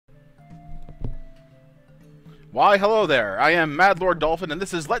Why, hello there. I am Mad Lord Dolphin, and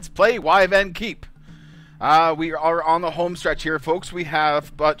this is Let's Play Wyvern Keep. We are on the home stretch here, folks. We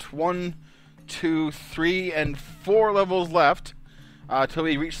have but 1, 2, 3, and 4 levels left till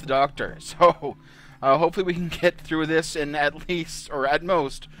we reach the doctor. So, hopefully we can get through this in at least, or at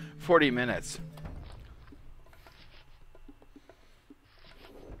most, 40 minutes.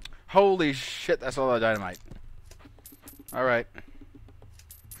 Holy shit, that's a lot of dynamite. Alright.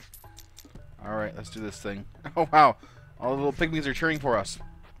 Alright, let's do this thing. Oh, wow. All the little pygmies are cheering for us.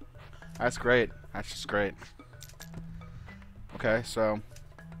 That's great. That's just great. Okay, so...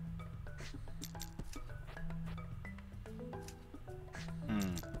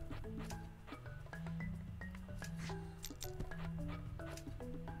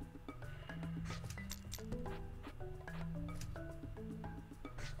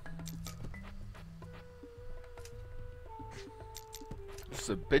 This is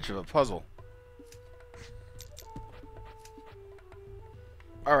a bitch of a puzzle.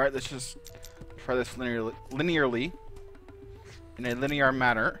 Alright, let's just try this linearly. In a linear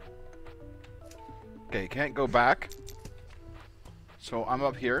manner. Okay, can't go back. So I'm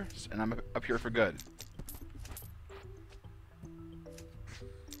up here, and I'm up here for good.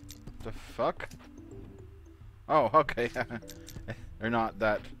 The fuck? Oh, okay. They're not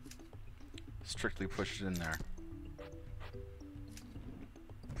that strictly pushed in there.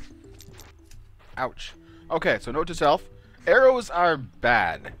 Ouch. Okay, so note to self. Arrows are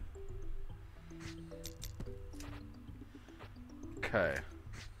bad. Okay.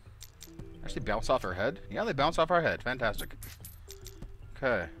 Actually bounce off our head? Yeah, they bounce off our head. Fantastic.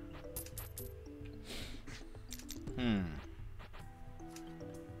 Okay.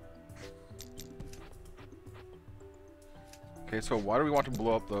 Okay, so why do we want to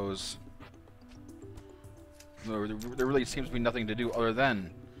blow up those? There really seems to be nothing to do other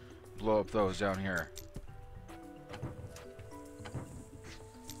than blow up those down here.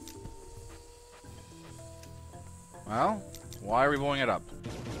 Well, why are we blowing it up?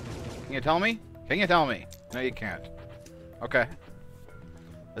 Can you tell me? Can you tell me? No, you can't. Okay.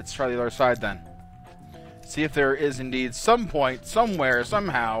 Let's try the other side then. See if there is indeed some point, somewhere,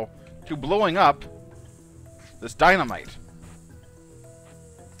 somehow, to blowing up this dynamite.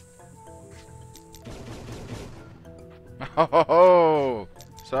 Oh,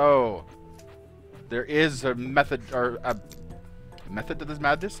 so there is a method, or a method to this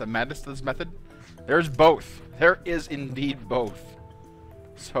madness? A madness to this method? There's both. There is indeed both.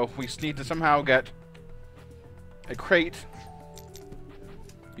 So we just need to somehow get a crate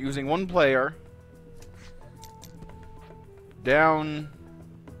using one player down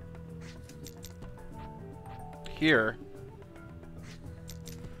here.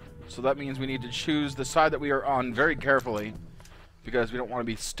 So that means we need to choose the side that we are on very carefully, because we don't want to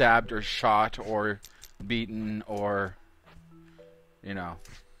be stabbed or shot or beaten or, you know,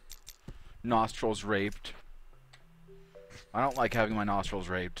 nostrils raped. I don't like having my nostrils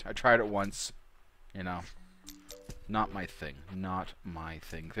raped. I tried it once. You know. Not my thing. Not my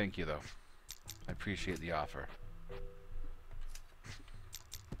thing. Thank you, though. I appreciate the offer.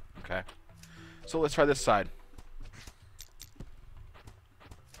 Okay. So let's try this side.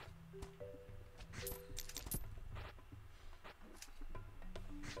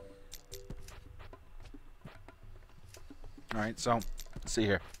 Alright, so, let's see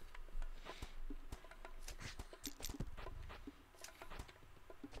here.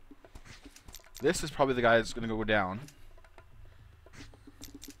 This is probably the guy that's going to go down.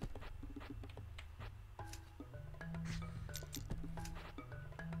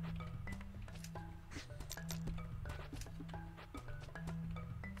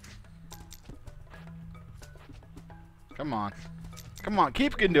 Come on. Come on,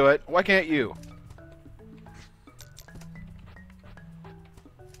 Keep can do it. Why can't you?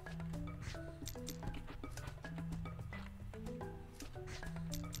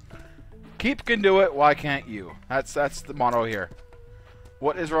 Keep can do it, why can't you? That's the motto here.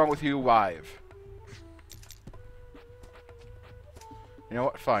 What is wrong with you, Wive? You know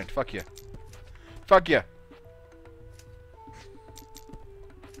what? Fine. Fuck you. Fuck you.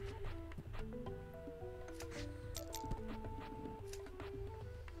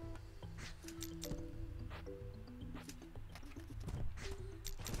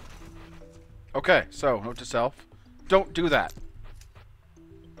 Okay, so, note to self. Don't do that.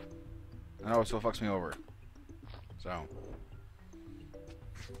 I know it still fucks me over. So.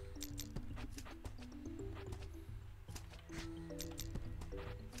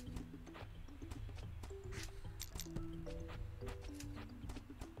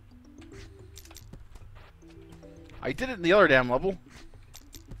 I did it in the other damn level.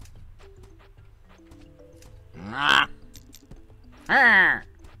 Ah. Ah.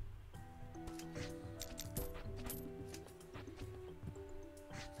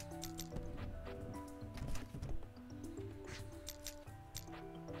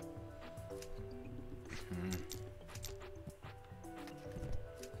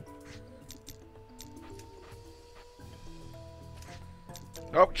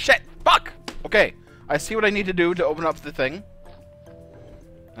 Oh, shit! Fuck! Okay, I see what I need to do to open up the thing.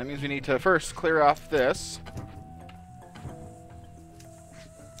 That means we need to first clear off this.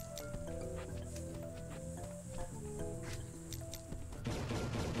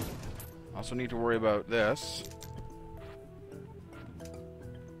 Also need to worry about this.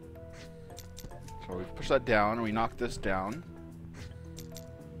 So we push that down and we knock this down.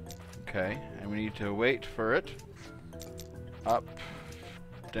 Okay, and we need to wait for it. Up,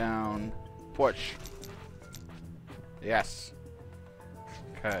 down, push. Yes.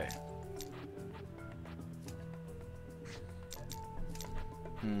 Okay.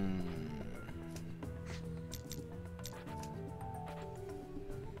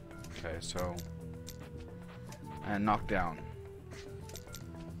 Okay, so... and knock down.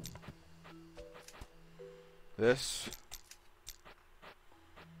 This...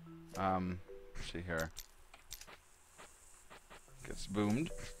 let's see here. Gets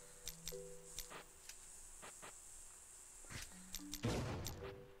boomed.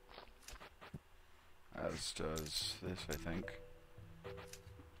 As does this, I think.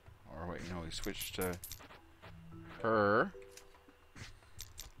 Or wait, no, he switched to her.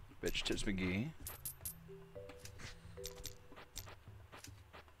 Bitch Tits McGee.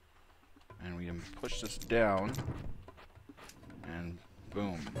 And we push this down. And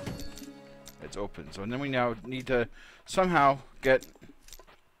boom. It's open. So then we now need to somehow get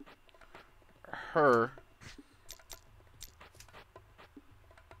her.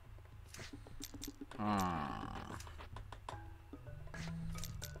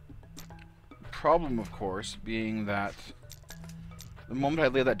 Problem, of course, being that the moment I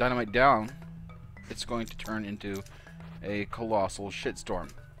lay that dynamite down, it's going to turn into a colossal shitstorm.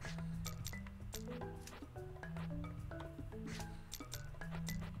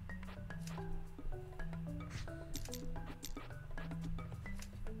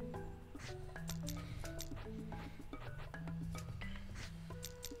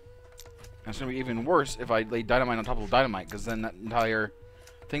 And it's going to be even worse if I lay dynamite on top of dynamite, because then that entire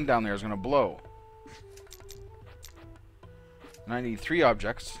thing down there is going to blow. And I need 3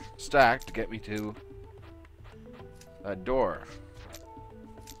 objects stacked to get me to that door.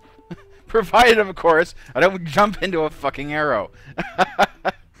 Provided, of course, I don't jump into a fucking arrow.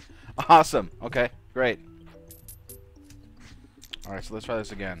 Awesome. Okay, great. Alright, so let's try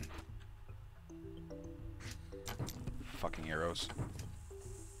this again. Fucking arrows.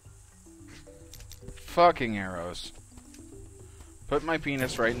 Fucking arrows. Put my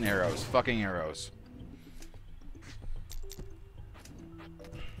penis right in arrows. Fucking arrows.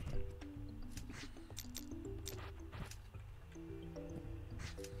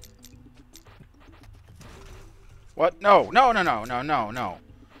 What? No, no, no, no, no, no, no.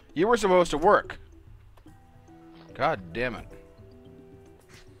 You were supposed to work. God damn it.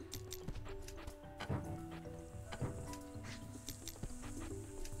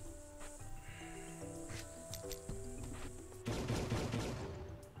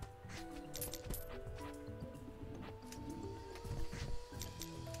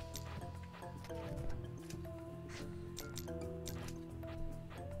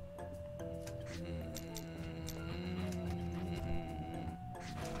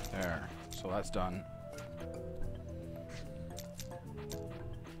 There. So that's done.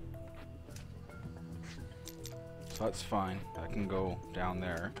 So that's fine. I can go down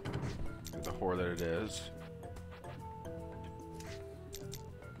there with the whore that it is.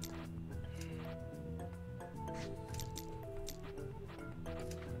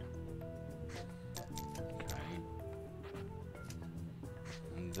 Okay.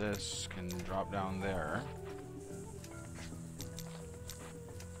 And this can drop down there.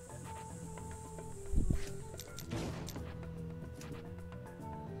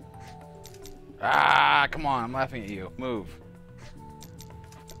 Ah, come on, I'm laughing at you. Move.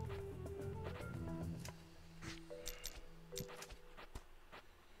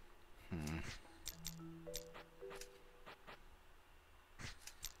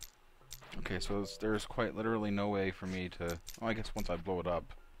 Okay, so there's quite literally no way for me to... Oh, I guess once I blow it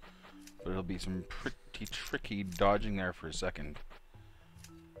up. But it'll be some pretty tricky dodging there for a second.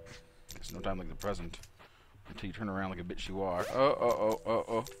 Guess no time like the present. Until you turn around like a bitch you are. Oh, oh, oh, oh,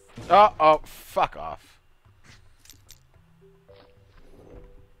 oh. Oh, oh, fuck off.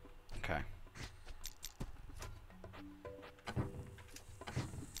 Okay.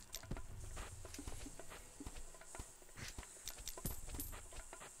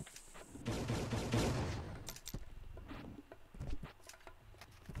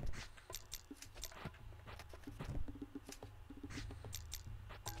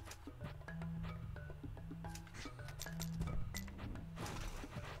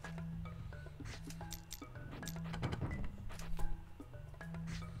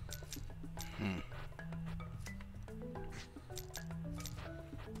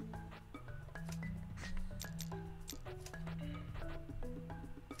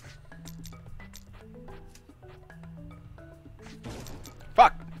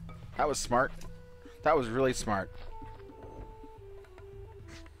 That was smart. That was really smart.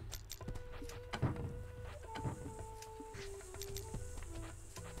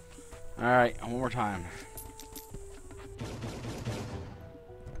 Alright, one more time.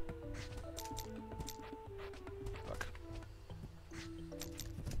 Fuck.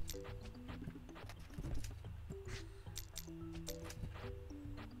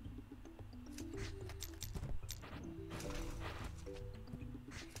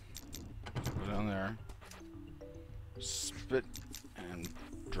 Go down there. Spit and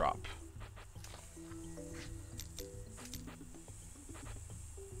drop.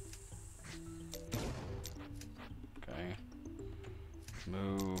 Okay.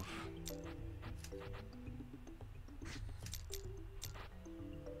 Move.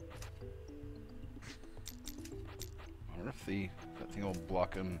 I wonder if that thing will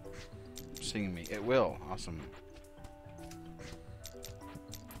block him seeing me. It will. Awesome.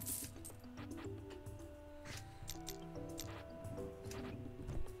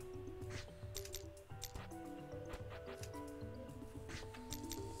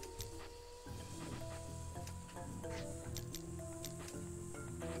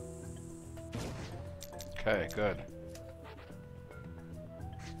 Okay, good.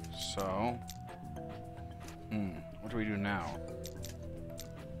 So, what do we do now?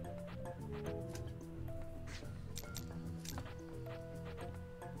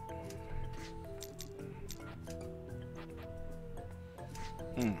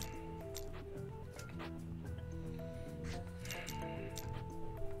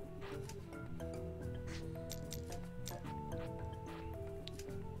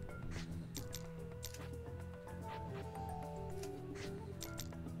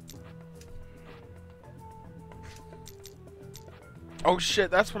 Oh shit,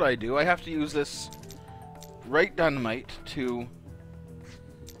 that's what I do. I have to use this right dynamite to...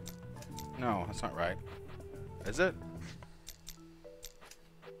 No, that's not right. Is it?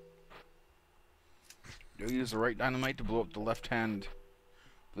 Do I use the right dynamite to blow up the left hand?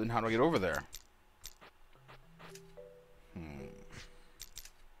 Then how do I get over there?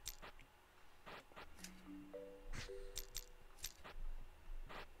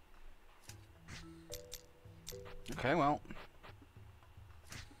 Okay, well...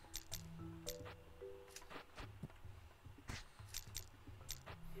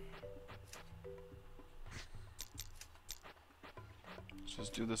 Let's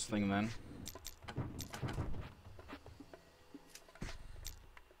just do this thing then.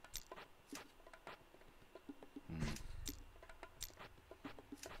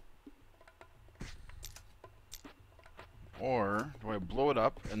 Or do I blow it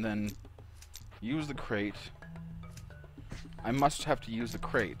up and then use the crate? I must have to use the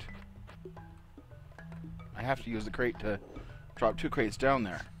crate. I have to use the crate to drop 2 crates down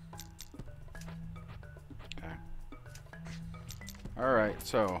there. Okay. Alright,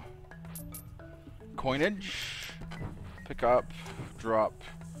 so coinage, pick up, drop,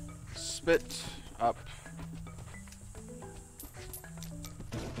 spit, up.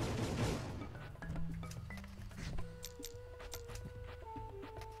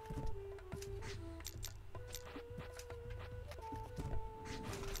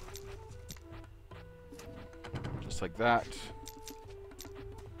 Just like that.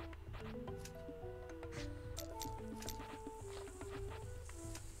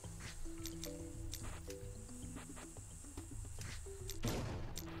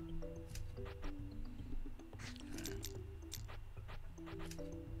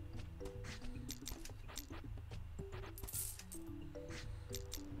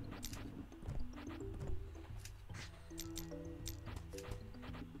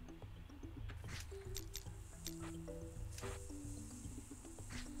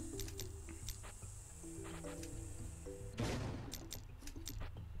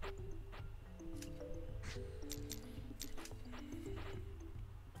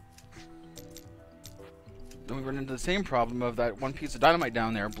 Then we run into the same problem of that one piece of dynamite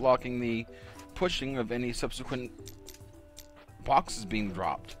down there blocking the pushing of any subsequent boxes being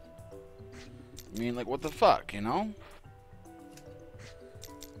dropped. I mean, like, what the fuck, you know?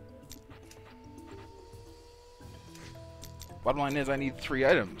 Bottom line is I need 3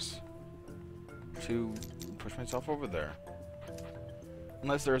 items to push myself over there.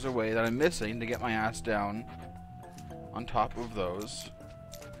 Unless there's a way that I'm missing to get my ass down on top of those.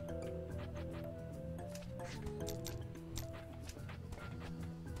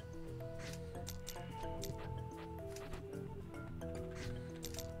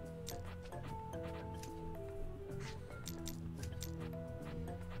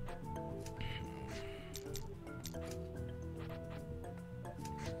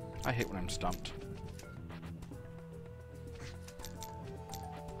 I hate when I'm stumped.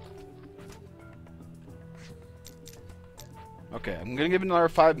 Okay, I'm gonna give it another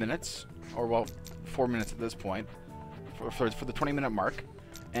 5 minutes, or well, 4 minutes at this point, for the 20-minute mark.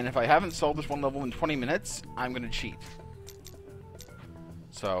 And if I haven't solved this one level in 20 minutes, I'm gonna cheat.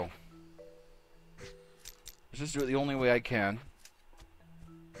 So let's just do it the only way I can.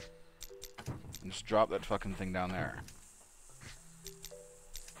 And just drop that fucking thing down there.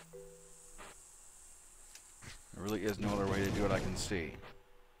 There really is no other way to do it I can see.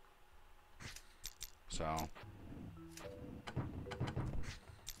 So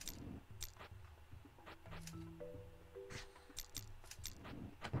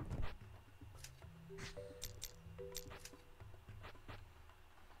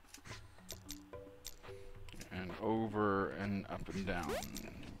and over and up and down.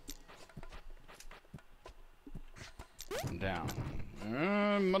 And down.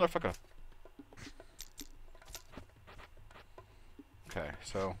 Motherfucker. Okay,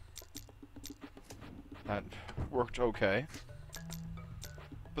 so that worked okay.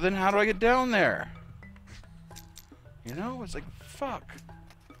 But then how do I get down there? You know, it's like, fuck.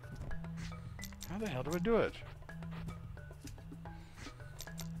 How the hell do I do it?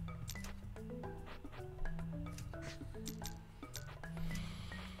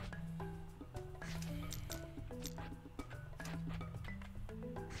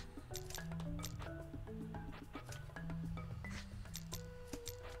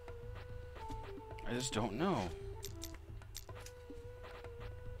 I just don't know.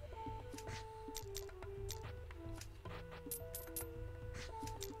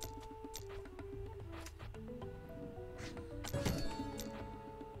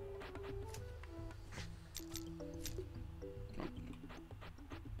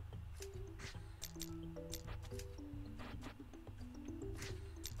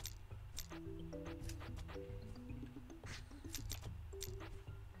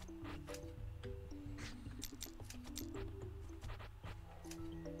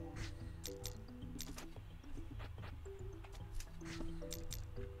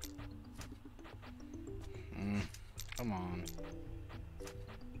 Come on.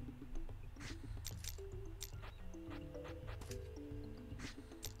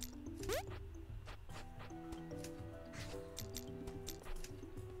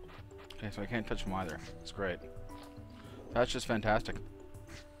 Okay, so I can't touch them either. It's great. That's just fantastic.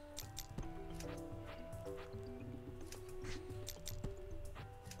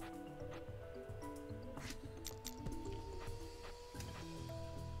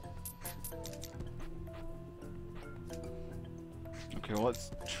 Okay, well,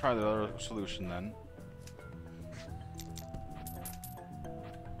 let's try the other solution then.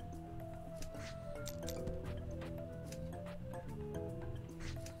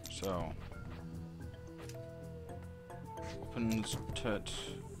 So, opens tit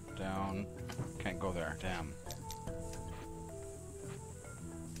down. Can't go there. Damn.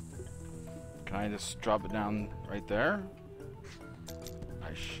 Can I just drop it down right there?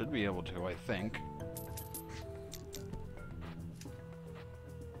 I should be able to, I think.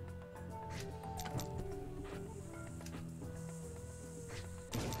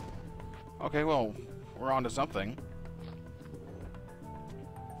 Okay, well, we're on to something.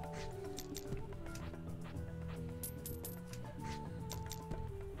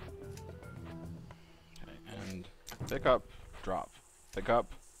 Okay, and pick up, drop. Pick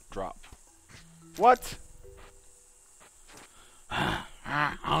up, drop. What?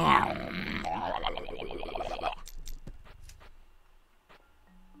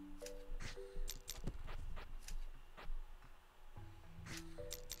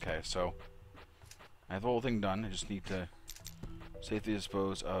 Okay, so I have the whole thing done. I just need to safely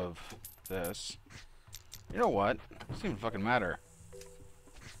dispose of this. You know what? It doesn't even fucking matter.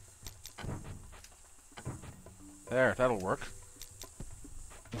 There, that'll work.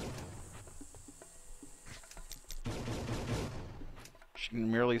 She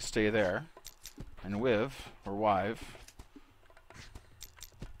can merely stay there. And with, or wive,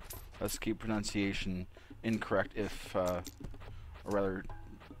 let's keep pronunciation incorrect if, or rather,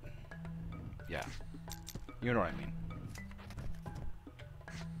 yeah. You know what I mean.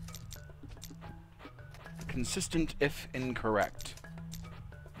 Consistent if incorrect.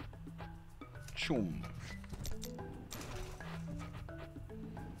 Choom.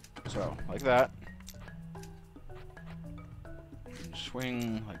 So, like that. And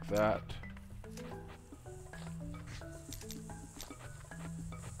swing like that.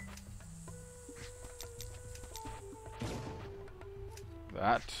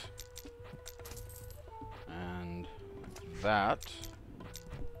 That. And like that.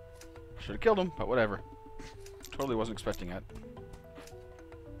 Should have killed him, but whatever. Totally wasn't expecting it.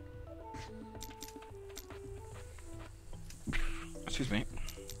 Excuse me.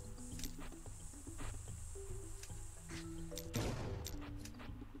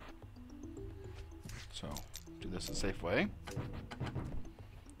 So, do this the safe way.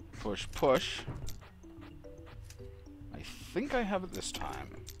 Push, push. I think I have it this time.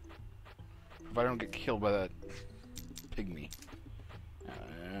 If I don't get killed by that pygmy.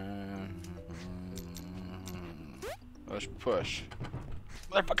 Push, push.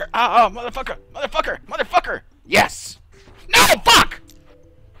 Motherfucker! Ah, oh, motherfucker! Motherfucker! Motherfucker! Yes! No! Fuck!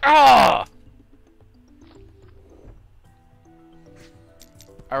 Ah!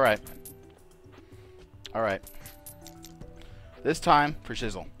 Alright. Alright. This time, for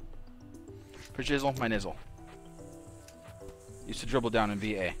shizzle. For shizzle, my nizzle. Used to dribble down in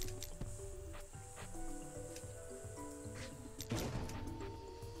VA.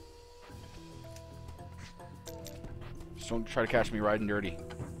 Just don't try to catch me riding dirty.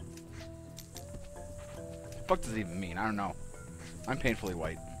 What the fuck does it even mean? I don't know. I'm painfully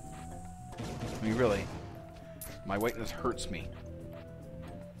white. I mean, really. My whiteness hurts me.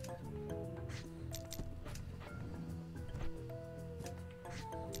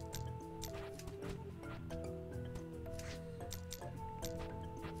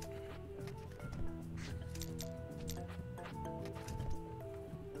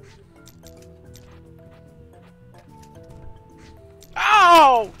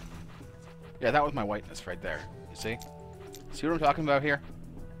 Ow! Yeah, that was my whiteness right there. You see? See what I'm talking about here?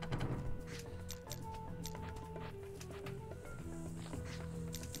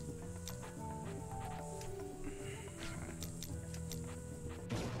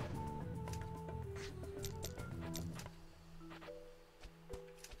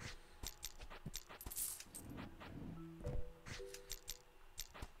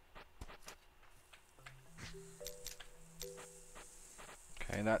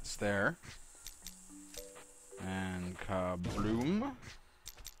 Okay, that's there. And kabloom.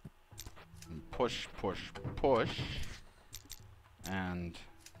 And push, push, push. And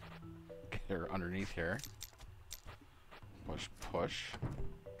get her underneath here. Push, push.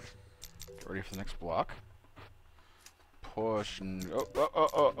 Get ready for the next block. Push and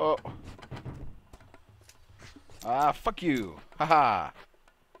oh. Ah, fuck you. Haha.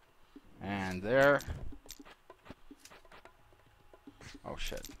 And there. Oh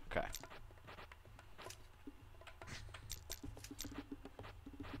shit. Okay.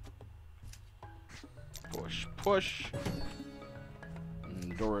 Push, push. And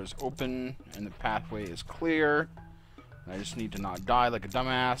the door is open, and the pathway is clear. And I just need to not die like a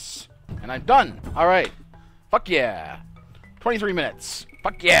dumbass. And I'm done! Alright. Fuck yeah! 23 minutes.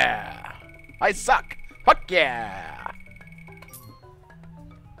 Fuck yeah! I suck! Fuck yeah!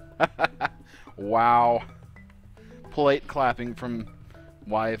 Wow. Polite clapping from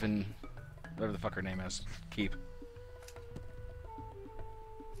Wife and whatever the fuck her name is. Keep.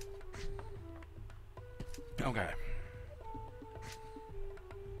 Okay.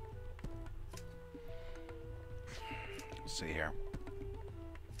 Let's see here.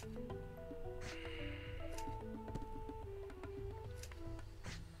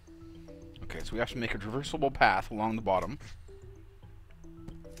 Okay, so we have to make a traversable path along the bottom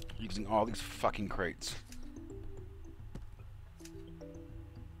using all these fucking crates.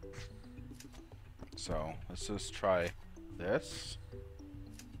 So, let's just try this.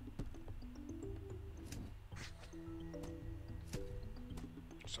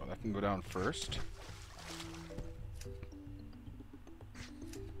 So that can go down first.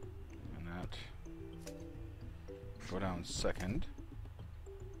 And that go down second.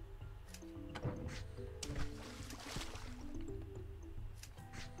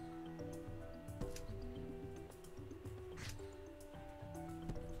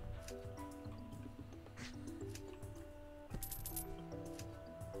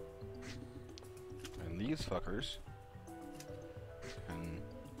 These fuckers and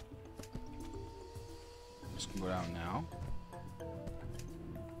this can go down now.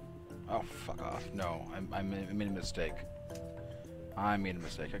 Oh, fuck off. No, I made a mistake. I made a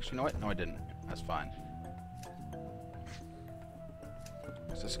mistake. Actually, you know what? No, I didn't. That's fine.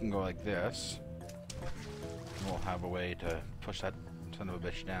 So this can go like this. And we'll have a way to push that son of a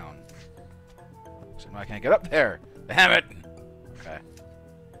bitch down. So now I can't get up there. Damn it! Okay.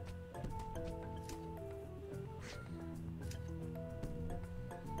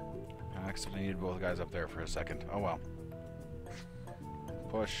 I accidentally needed both guys up there for a second. Oh well.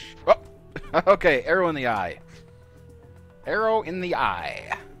 Push. Oh! Okay, arrow in the eye. Arrow in the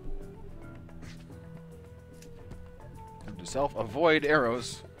eye. Have to self-avoid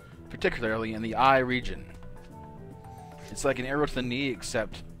arrows particularly in the eye region. It's like an arrow to the knee,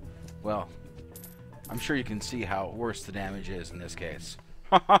 except, well, I'm sure you can see how worse the damage is in this case.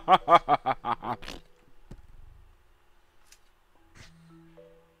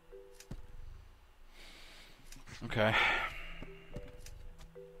 Okay.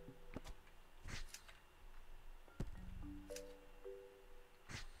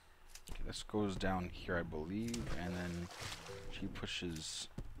 This goes down here, I believe, and then she pushes...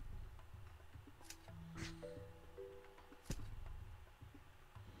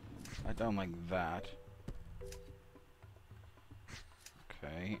 right down like that.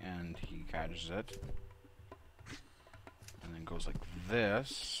 Okay, and he catches it. And then goes like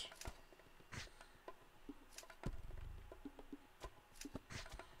this.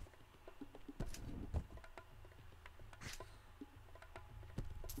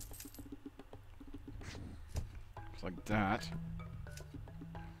 Like that,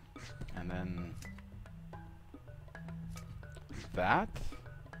 and then like that,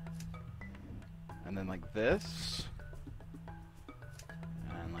 and then like this,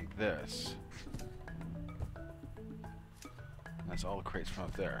 and like this. And that's all the crates from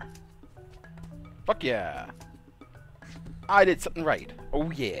up there. Fuck yeah! I did something right.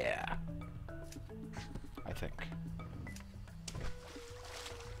 Oh yeah! I think.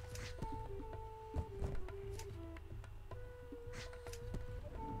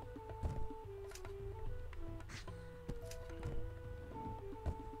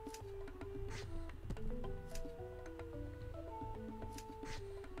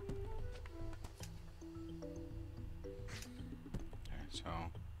 So,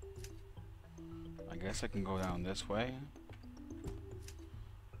 I guess I can go down this way.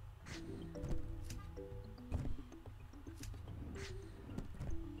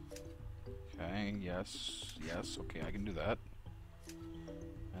 Okay, yes, okay, I can do that.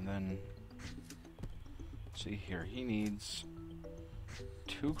 And then, see here, he needs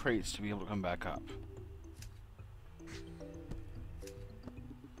 2 crates to be able to come back up.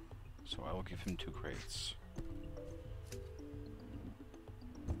 So I will give him 2 crates.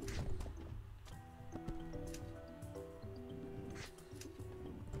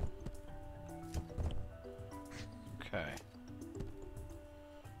 Okay.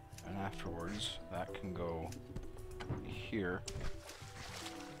 And afterwards, that can go here.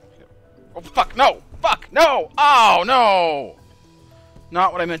 Oh, fuck, no! Fuck, no! Oh, no!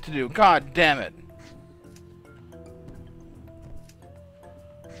 Not what I meant to do. God damn it.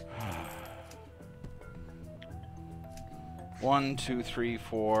 One, 2, 3,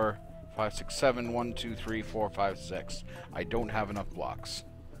 4, 5, 6, 7. 1, 2, 3, 4, 5, 6. I don't have enough blocks.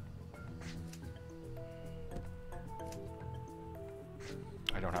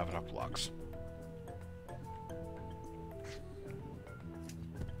 I don't have enough blocks.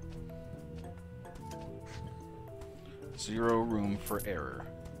 Zero room for error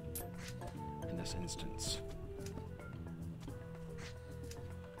in this instance.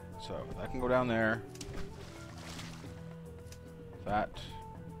 So that can go down there. That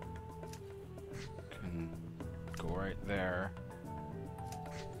can go right there.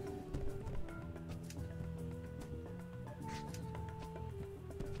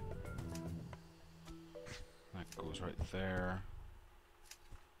 That goes right there.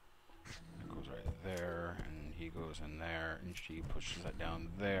 That goes right there, and he goes in there, and she pushes that down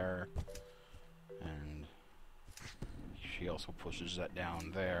there, and she also pushes that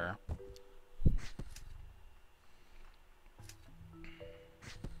down there.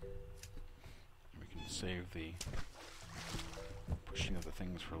 We can save the pushing of the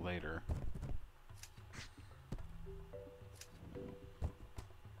things for later.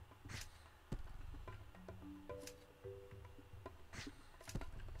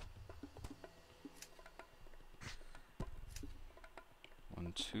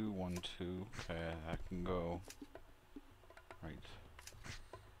 One, two, 1, 2. Okay, that can go right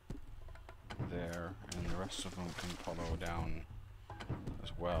there, and the rest of them can follow down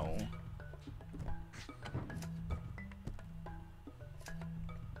as well.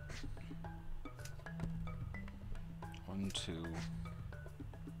 One, two.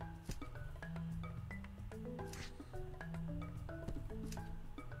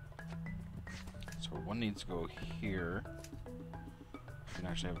 So one needs to go here. So you can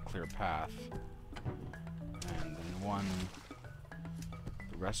actually have a clear path. And then one,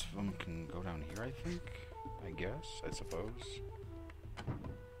 the rest of them can go down here, I think. I guess, I suppose.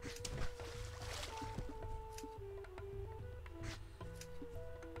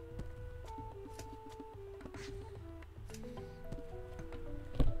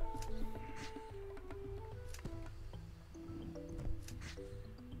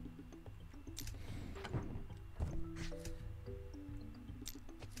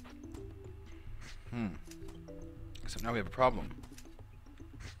 Now we have a problem.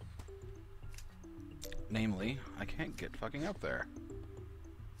 Namely, I can't get fucking up there.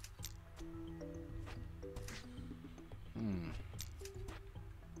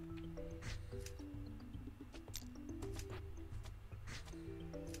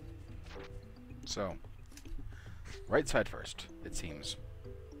 So, right side first, it seems.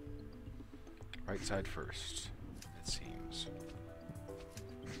 Right side first, it seems.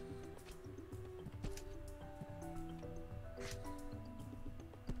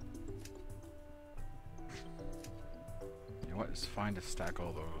 You know what? It's fine to stack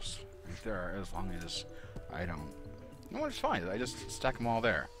all those right there as long as I don't. You know what? It's fine. I just stack them all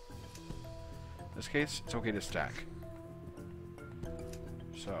there. In this case, it's okay to stack.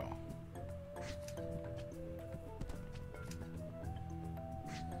 So.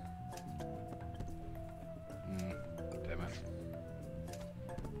 Damn it.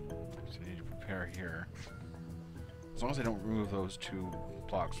 So I need to prepare here. As long as I don't remove those 2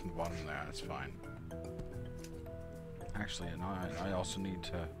 blocks from the bottom there, that's fine. Actually, and I also need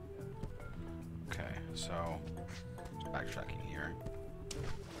to... Okay, so... Backtracking here.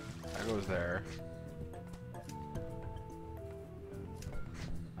 That goes there.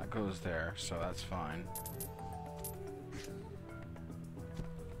 That goes there, so that's fine.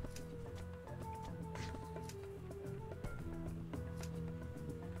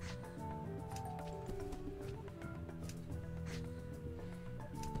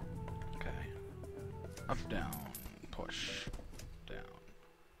 Up, down, push, down,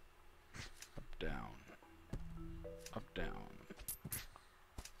 up, down, up, down,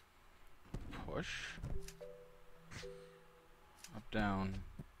 push, up, down,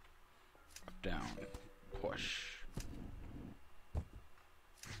 push.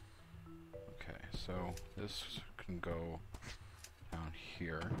 Okay, so this can go down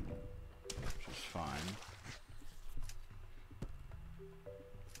here, which is fine.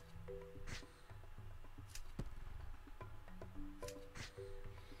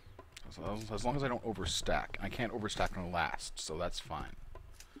 So as long as I don't overstack. I can't overstack on the last, so that's fine.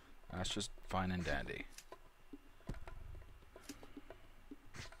 That's just fine and dandy.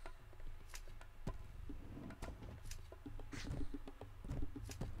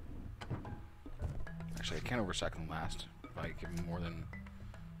 Actually, I can't overstack on the last if I give them more than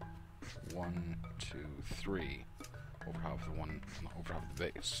 1, 2, 3 over half the one over half the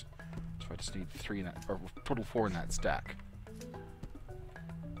base. So I just need 3 in that, or total 4 in that stack.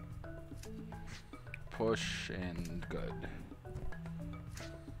 Push and good.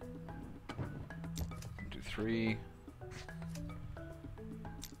 1, 2, 3.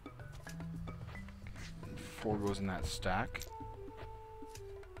 And 4 goes in that stack.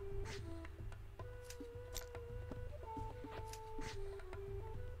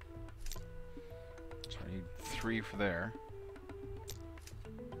 So I need 3 for there.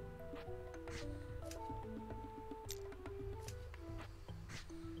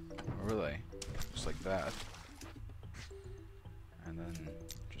 Really? Just like that. And then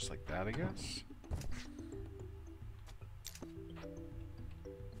just like that, I guess.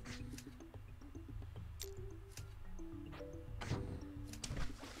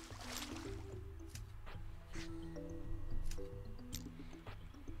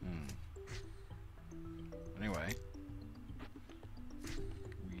 Anyway,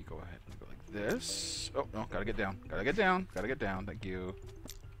 we go ahead and go like this. Oh, no, gotta get down. Gotta get down. Gotta get down. Thank you.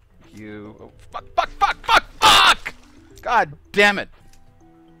 You. Oh, fuck, fuck, fuck, fuck, fuck! God damn it.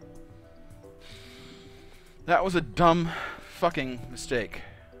 That was a dumb fucking mistake.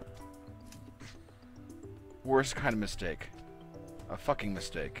 Worst kind of mistake. A fucking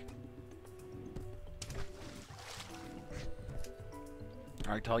mistake.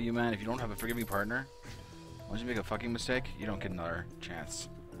 I tell you, man, if you don't have a forgiving partner, once you make a fucking mistake, you don't get another chance.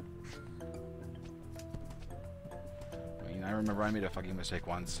 I mean, I remember I made a fucking mistake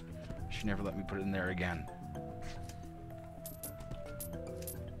once. She never let me put it in there again.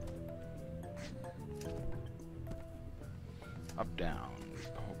 Up, down,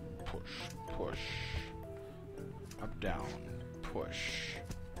 push, push. Up, down, push.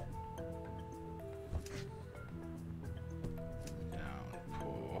 Down,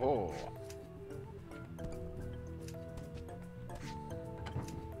 pull.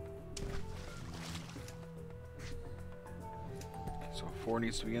 So 4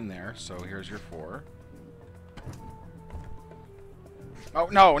 needs to be in there, so here's your 4. Oh,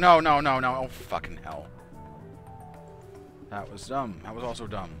 no, no, no, no, no. Oh, fucking hell. That was dumb. That was also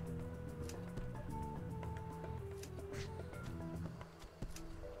dumb.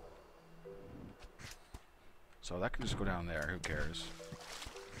 So that can just go down there. Who cares?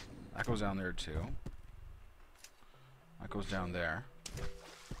 That goes down there too. goes down there.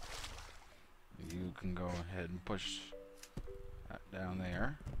 You can go ahead and push that down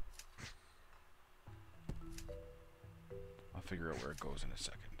there. I'll figure out where it goes in a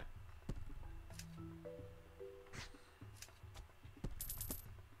second.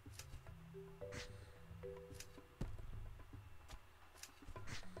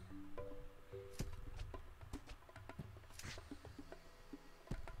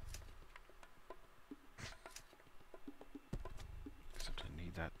 Except I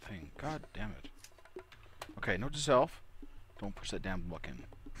need that thing. God damn it. Okay, note to self. Don't push that damn book in.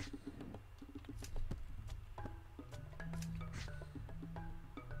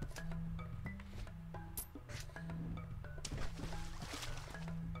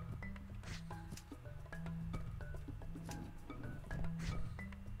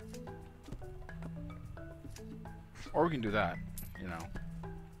 Or we can do that, you know,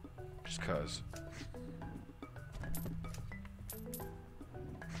 just 'cause.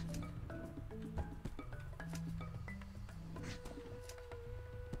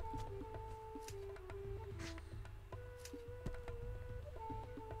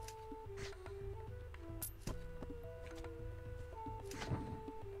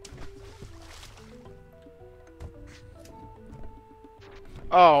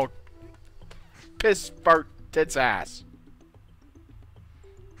 Oh, piss fart tits ass.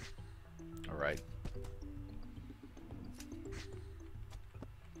 All right.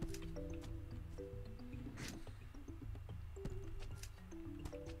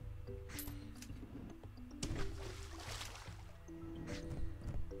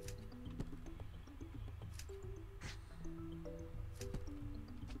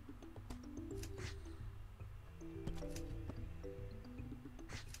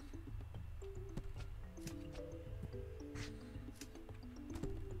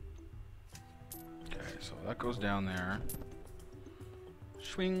 So that goes down there.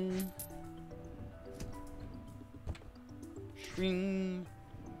 Swing. Swing.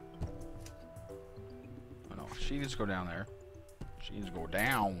 Oh no, she needs to go down there. She needs to go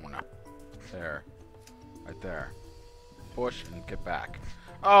down. There. Right there. Push and get back.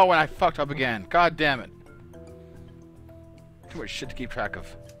 Oh, and I fucked up again. God damn it. Too much shit to keep track of.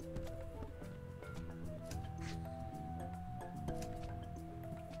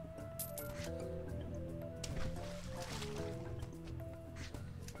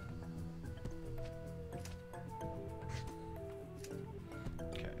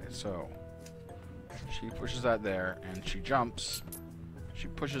 So, she pushes that there, and she jumps. She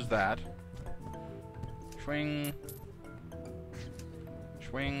pushes that. Swing.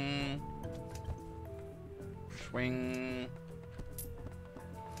 Swing. Swing.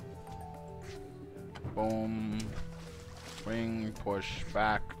 Boom. Swing, push,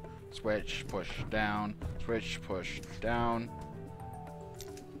 back. Switch, push, down. Switch, push, down.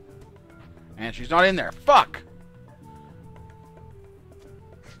 And she's not in there. Fuck!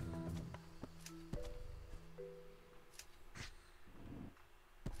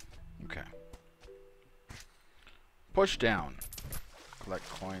 Okay. Push down. Collect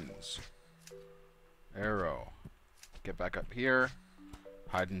coins. Arrow. Get back up here.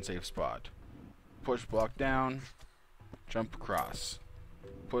 Hide in safe spot. Push block down. Jump across.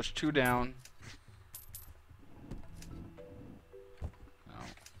 Push 2 down. No.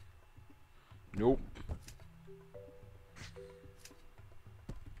 Nope.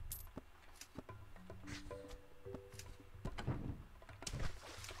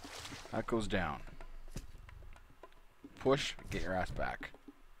 That goes down. Push, get your ass back.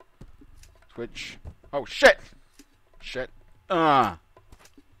 Switch. Oh, shit! Shit. Fuck.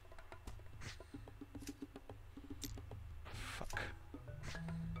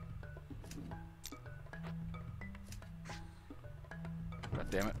 God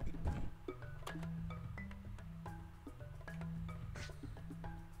damn it.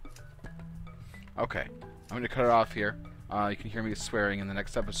 Okay. I'm going to cut it off here. You can hear me swearing in the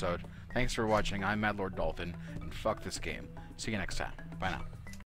next episode. Thanks for watching. I'm Mad Lord Dolphin, and fuck this game. See you next time. Bye now.